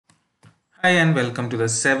Hi and welcome to the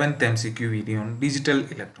 7th MCQ video on digital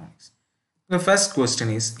electronics. The first question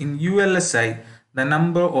is, in ULSI, the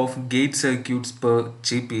number of gate circuits per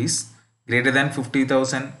chip is greater than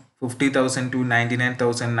 50,000, 50,000 to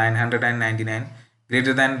 99,999,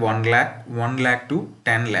 greater than 1 lakh, 1 lakh to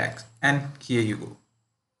 10 lakhs. And here you go.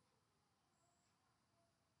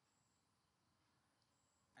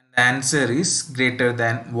 And the answer is greater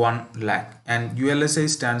than 1 lakh. And ULSI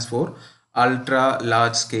stands for ultra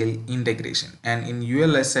large scale integration, and in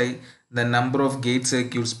ULSI the number of gate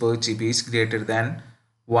circuits per chip is greater than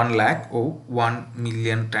 1 lakh or 1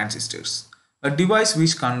 million transistors. A device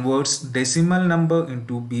which converts decimal number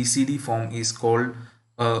into BCD form is called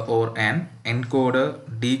or an encoder,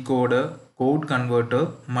 decoder, code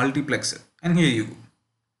converter, multiplexer. And here you go.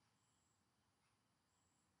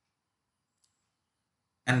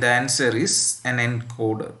 And the answer is an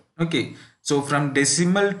encoder. Okay, so from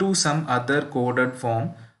decimal to some other coded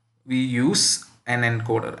form we use an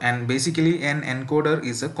encoder, and basically an encoder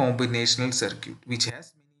is a combinational circuit which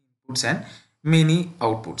has many inputs and many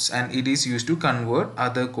outputs, and it is used to convert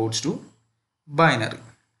other codes to binary.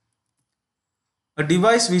 A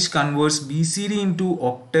device which converts BCD into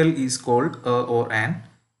octal is called or an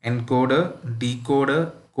encoder,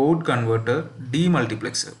 decoder, code converter,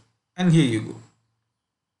 demultiplexer. And here you go.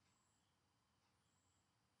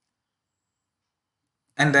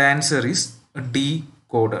 And the answer is a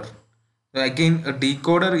decoder. So again, a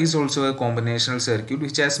decoder is also a combinational circuit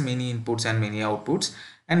which has many inputs and many outputs,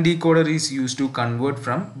 and decoder is used to convert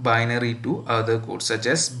from binary to other codes such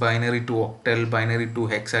as binary to octal, binary to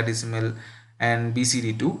hexadecimal, and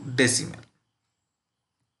BCD to decimal.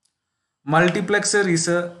 Multiplexer is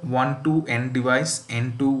a 1 to n device,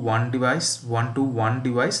 n to 1 device, 1 to 1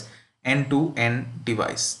 device, n to n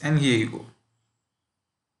device. And here you go.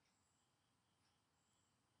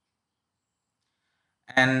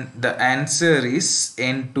 And the answer is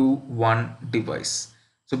n to 1 device.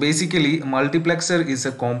 So basically a multiplexer is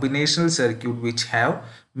a combinational circuit which have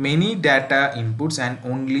many data inputs and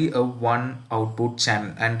only a one output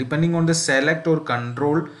channel, and depending on the select or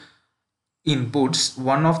control inputs,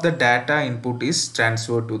 one of the data input is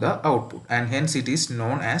transferred to the output, and hence it is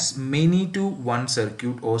known as many to one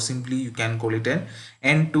circuit, or simply you can call it an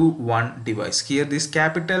n to 1 device. Here this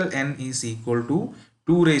capital N is equal to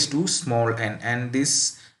 2 raised to small n, and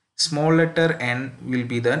this small letter n will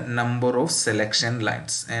be the number of selection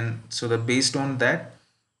lines, and so that based on that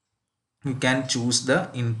you can choose the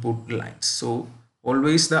input lines. So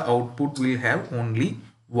always the output will have only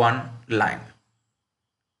one line.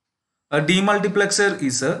 A demultiplexer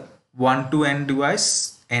is a 1 to n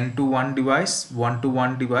device, n to 1 device, 1 to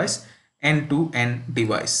 1 device, n to n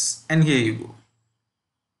device. And here you go.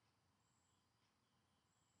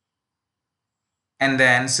 And the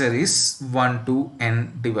answer is 1 to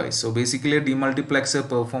n device. So basically a demultiplexer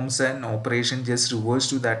performs an operation just reverse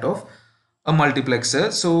to that of a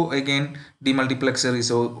multiplexer. So again, demultiplexer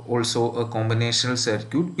is also a combinational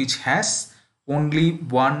circuit which has only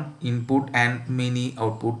one input and many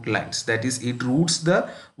output lines. That is, it routes the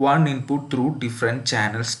one input through different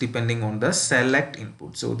channels depending on the select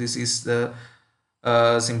input. So this is the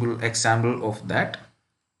simple example of that.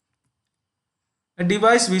 A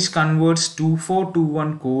device which converts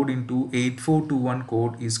 2421 code into 8421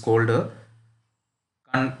 code is called a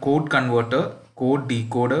code converter, code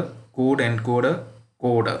decoder, code encoder,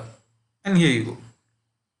 coder. And here you go.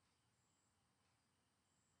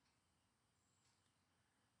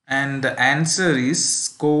 And the answer is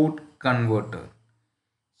code converter.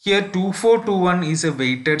 Here 2421 is a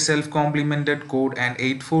weighted self-complemented code and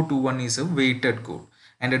 8421 is a weighted code.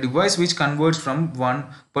 And a device which converts from one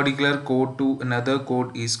particular code to another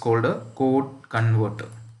code is called a code converter.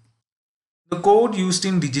 The code used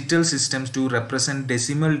in digital systems to represent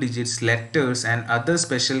decimal digits, letters and other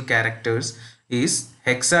special characters is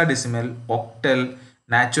hexadecimal, octal,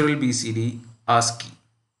 natural BCD, ASCII.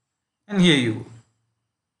 And here you go.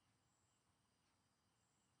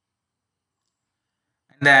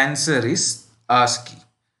 And the answer is ASCII.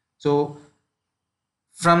 So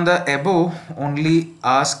from the above, only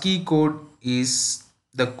ASCII code is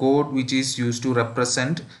the code which is used to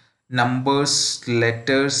represent numbers,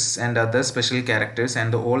 letters and other special characters,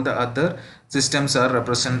 and all the other systems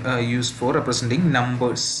are used for representing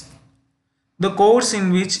numbers. The codes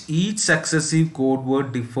in which each successive code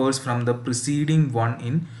word differs from the preceding one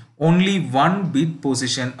in only one bit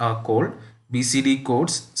position are called BCD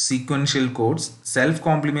codes, sequential codes,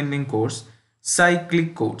 self-complementing codes,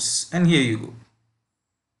 cyclic codes. And here you go.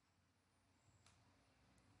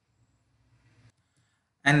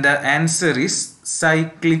 And the answer is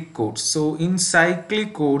cyclic codes. So in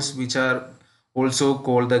cyclic codes, which are also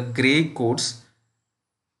called the gray codes.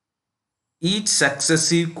 Each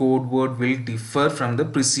successive code word will differ from the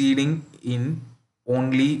preceding in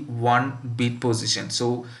only one bit position.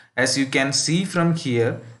 So as you can see from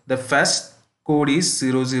here, the first code is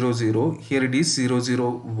 000, here it is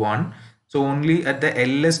 001. So only at the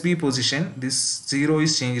LSB position this 0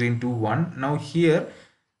 is changed into 1. Now here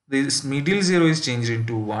this middle 0 is changed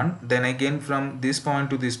into 1. Then again from this point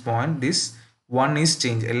to this point this 1 is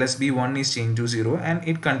changed, LSB 1 is changed to 0, and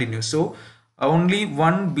it continues. So only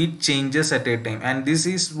one bit changes at a time, and this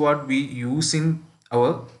is what we use in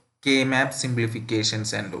our K-map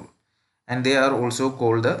simplifications and all, and they are also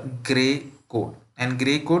called the gray code. And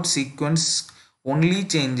gray code sequence only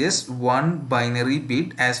changes one binary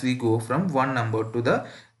bit as we go from one number to the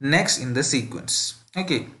next in the sequence.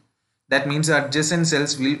 Okay, that means adjacent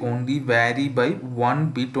cells will only vary by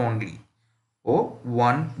one bit only, or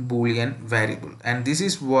one boolean variable, and this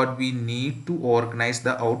is what we need to organize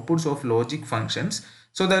the outputs of logic functions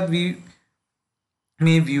so that we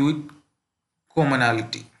may view it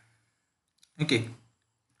commonality. Okay,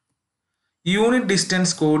 unit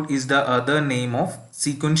distance code is the other name of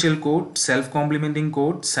sequential code, self-complementing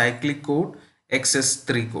code, cyclic code,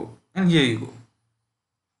 XS3 code, and here you go.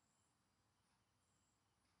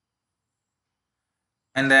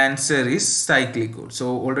 And the answer is cyclic code.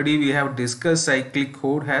 So already we have discussed cyclic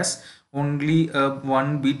code has only a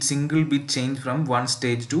one bit, single bit change from one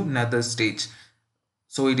stage to another stage.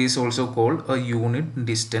 So it is also called a unit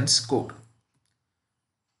distance code.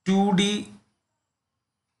 2D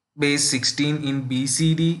base 16 in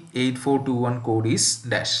BCD 8421 code is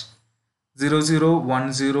dash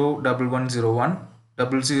 00101101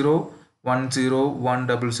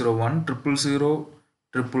 00101001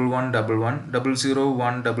 0011111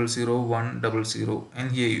 00100100100,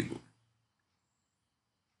 and here you go.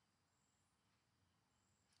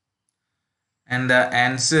 And the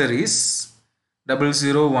answer is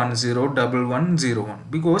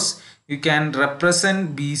 00101101, because you can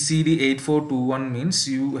represent BCD 8421 means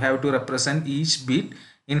you have to represent each bit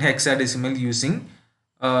in hexadecimal using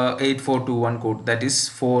 8421 code, that is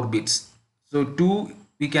 4 bits. So 2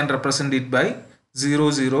 we can represent it by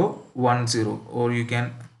 0010, or you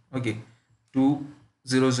can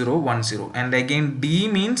 20010, and again D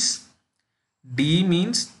means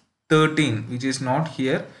 13, which is not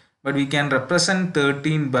here, but we can represent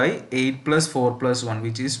 13 by 8 plus 4 plus 1,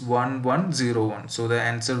 which is 1101. So the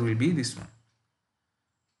answer will be this one.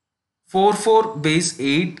 44 base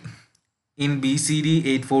 8 in BCD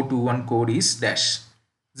 8421 code is dash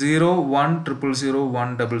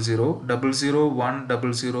 01000100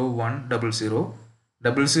 001000100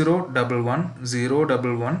 0011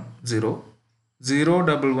 011 0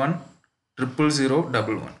 011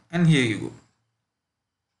 00011, and here you go.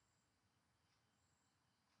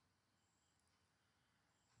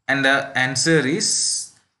 And the answer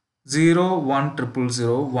is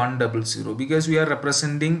 01000100, because we are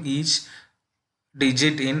representing each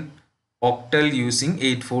digit in octal using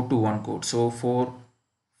 8421 code. So for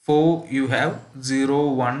 4 you have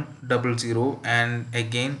 0100, and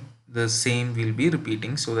again the same will be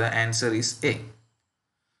repeating. So the answer is A.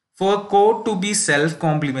 For a code to be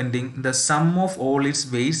self-complementing, the sum of all its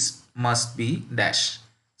weights must be dash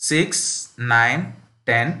 6, 9,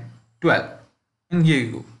 10, 12, and here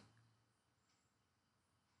you go.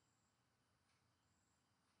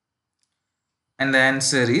 And the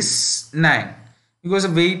answer is 9, because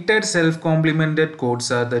weighted self-complemented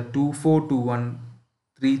codes are the 2421,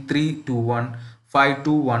 3321,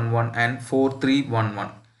 5211 and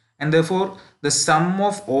 4311, and therefore the sum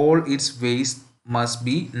of all its weights must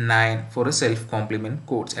be 9 for a self-complement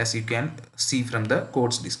codes, as you can see from the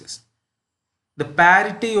codes discussed. The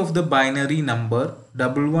parity of the binary number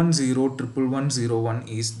 1101101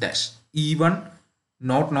 is dash even,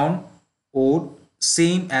 not known, or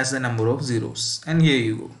same as the number of zeros, and here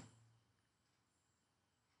you go.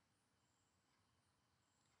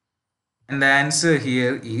 And the answer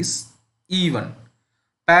here is even.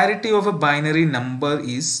 Parity of a binary number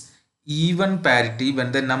is even parity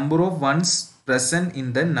when the number of ones present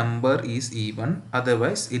in the number is even,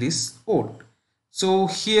 otherwise it is odd. So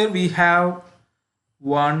here we have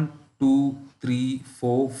 1 2 3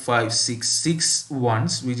 4 5 6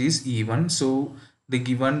 ones, which is even, so the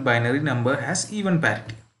given binary number has even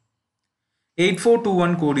parity.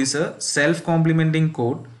 8421 code is a self-complementing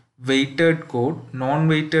code, weighted code,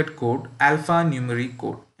 non-weighted code, alphanumeric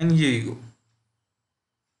code, and here you go.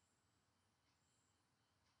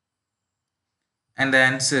 And the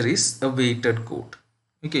answer is a weighted code.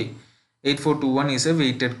 Okay, 8421 is a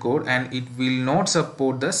weighted code and it will not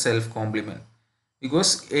support the self-complement.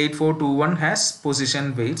 because 8421 has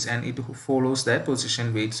position weights and it follows that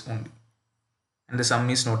position weights only, and the sum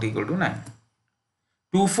is not equal to 9.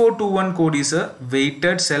 2421 code is a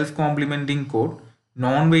weighted self-complementing code,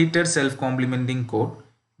 non-weighted self-complementing code,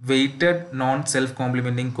 weighted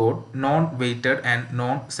non-self-complementing code, non-weighted and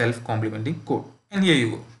non-self-complementing code. And here you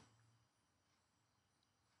go.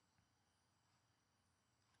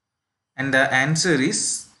 And the answer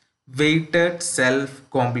is weighted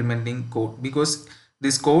self-complementing code, because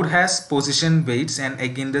this code has position weights and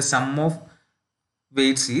again the sum of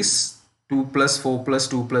weights is 2 plus 4 plus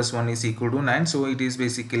 2 plus 1 is equal to 9. So it is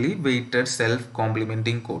basically weighted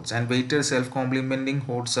self-complementing codes, and weighted self-complementing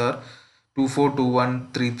codes are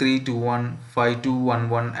 2421, 3321,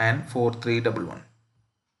 5211 and 4311.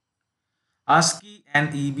 ASCII and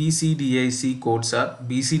EBCDIC codes are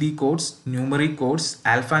BCD codes, numeric codes,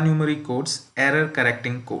 alphanumeric codes, error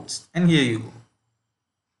correcting codes. And here you go.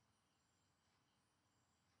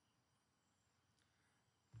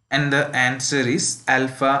 And the answer is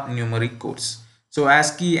alphanumeric codes. So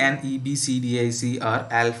ASCII and EBCDIC are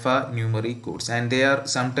alphanumeric codes, and they are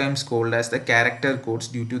sometimes called as the character codes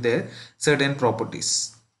due to their certain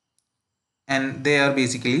properties. And they are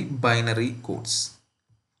basically binary codes.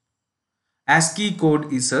 ASCII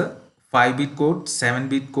code is a 5-bit code,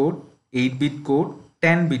 7-bit code, 8-bit code,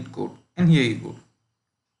 10-bit code. And here you go.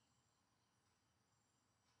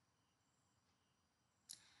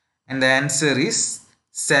 And the answer is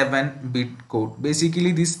 7-bit code.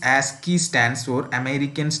 Basically, this ASCII stands for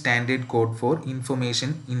American Standard Code for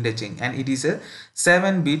Information Interchange, and it is a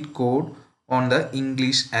 7-bit code on the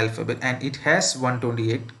English alphabet, and it has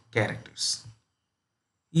 128 characters.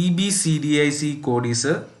 EBCDIC code is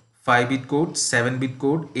a 5-bit code, 7-bit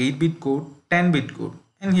code, 8-bit code, 10-bit code.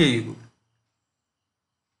 And here you go.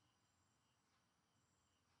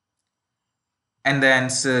 And the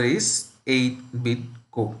answer is 8-bit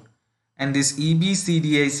code. And this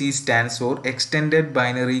EBCDIC stands for Extended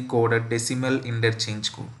Binary Coded Decimal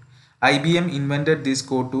Interchange Code. IBM invented this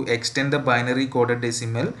code to extend the binary coded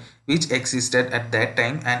decimal which existed at that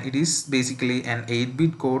time, and it is basically an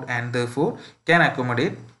 8-bit code and therefore can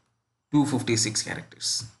accommodate 256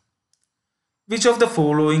 characters. Which of the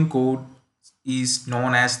following code is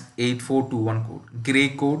known as 8421 code? Gray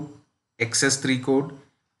code, XS3 code,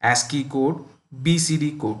 ASCII code,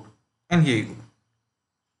 BCD code. And here you go.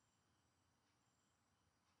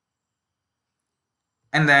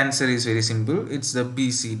 And the answer is very simple. It's the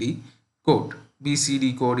BCD code.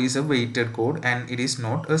 BCD code is a weighted code and it is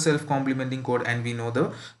not a self-complementing code, and we know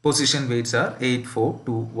the position weights are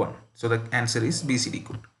 8421. So the answer is BCD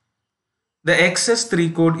code. The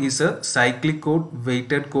XS3 code is a cyclic code,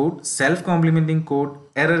 weighted code, self-complementing code,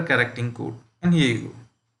 error correcting code. And here you go.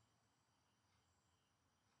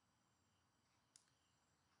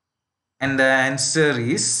 And the answer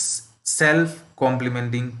is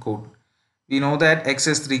self-complementing code. We know that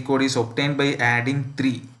XS3 code is obtained by adding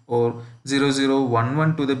 3 or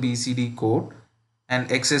 0011 to the BCD code, and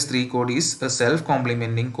XS3 code is a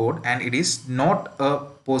self-complementing code and it is not a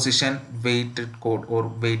position weighted code or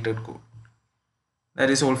weighted code. That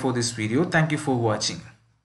is all for this video. Thank you for watching.